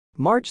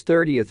March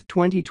 30,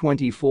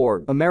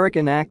 2024,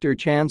 American actor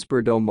Chance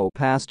Perdomo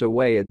passed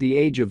away at the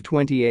age of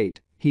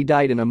 28. He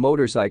died in a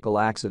motorcycle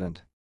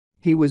accident.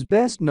 He was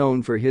best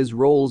known for his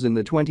roles in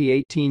the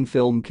 2018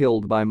 film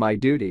Killed by My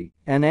Duty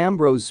and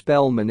Ambrose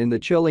Spellman in the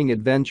Chilling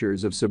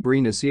Adventures of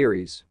Sabrina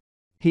series.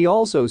 He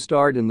also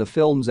starred in the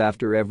films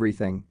After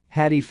Everything,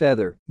 Hattie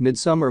Feather,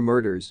 Midsummer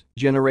Murders,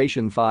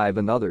 Generation 5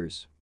 and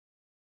others.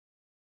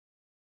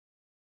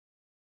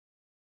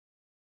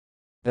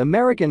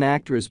 American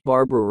actress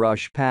Barbara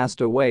Rush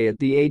passed away at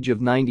the age of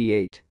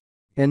 98.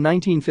 In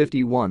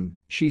 1951,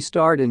 she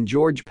starred in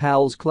George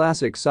Pal's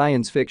classic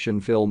science fiction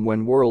film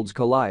When Worlds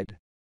Collide.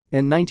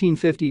 In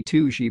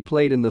 1952 she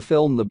played in the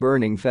film The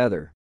Burning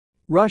Feather.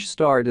 Rush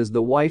starred as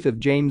the wife of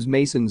James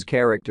Mason's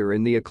character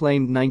in the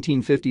acclaimed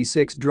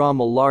 1956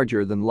 drama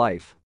Larger Than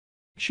Life.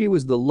 She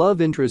was the love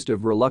interest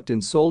of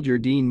reluctant soldier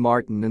Dean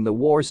Martin in the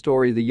war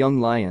story The Young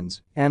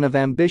Lions and of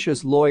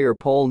ambitious lawyer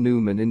Paul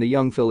Newman in The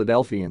Young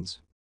Philadelphians.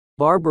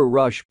 Barbara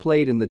Rush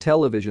played in the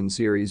television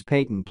series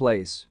Peyton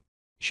Place.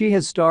 She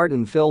has starred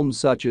in films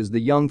such as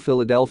The Young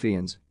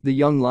Philadelphians, The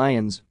Young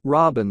Lions,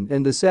 Robin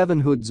and The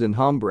Seven Hoods and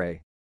Hombre.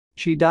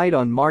 She died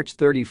on March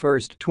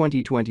 31,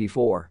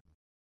 2024.